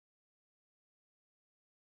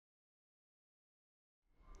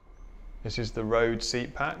This is the road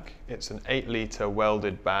seat pack. It's an 8-litre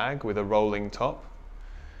welded bag with a rolling top.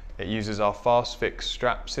 It uses our fast fix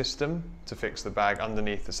strap system to fix the bag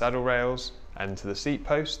underneath the saddle rails and to the seat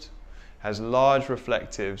post. It has large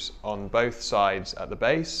reflectives on both sides at the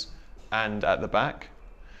base and at the back,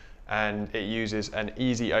 and it uses an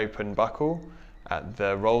easy open buckle at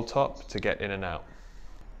the roll top to get in and out.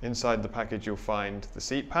 Inside the package you'll find the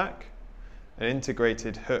seat pack, an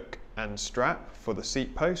integrated hook and strap for the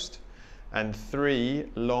seat post, and 3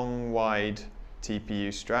 long wide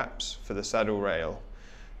TPU straps for the saddle rail.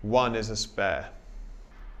 1 is a spare.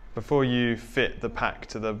 Before you fit the pack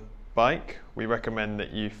to the bike, we recommend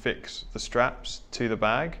that you fix the straps to the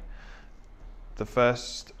bag. The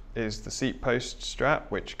first is the seat post strap,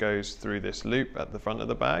 which goes through this loop at the front of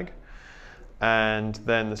the bag. And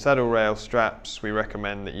then the saddle rail straps, we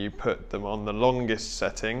recommend that you put them on the longest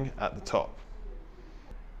setting at the top.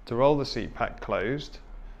 To roll the seat pack closed,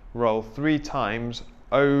 roll 3 times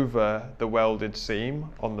over the welded seam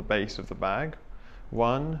on the base of the bag.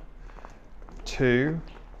 1, 2,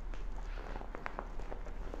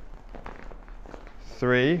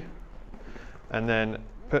 3, and then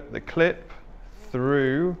put the clip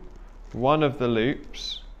through one of the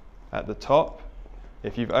loops at the top.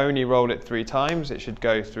 If you've only rolled it 3 times, it should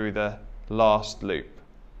go through the last loop.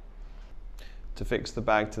 To fix the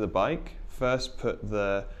bag to the bike, first put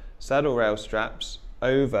the saddle rail straps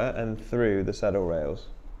over and through the saddle rails.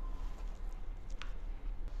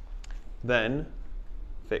 Then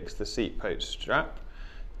fix the seat post strap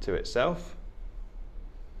to itself.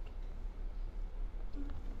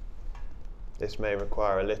 This may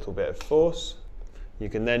require a little bit of force. You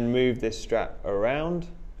can then move this strap around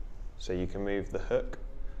so you can move the hook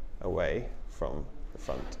away from the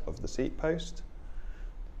front of the seat post.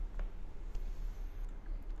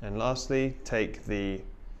 And lastly, take the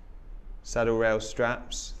saddle rail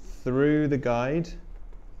straps through the guide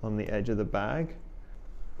on the edge of the bag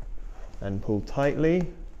and pull tightly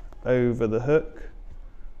over the hook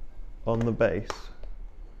on the base.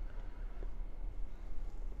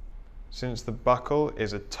 Since the buckle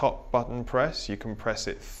is a top button press, you can press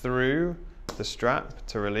it through the strap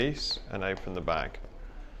to release and open the bag.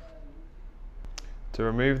 To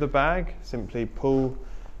remove the bag, simply pull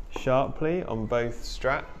sharply on both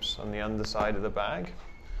straps on the underside of the bag.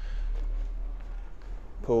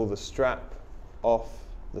 Pull the strap off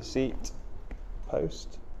the seat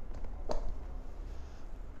post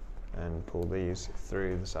and pull these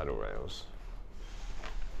through the saddle rails.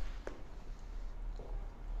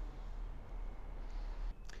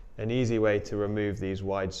 An easy way to remove these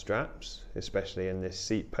wide straps, especially in this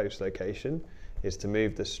seat post location, is to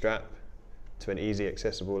move the strap to an easy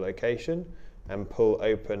accessible location and pull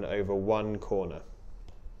open over one corner.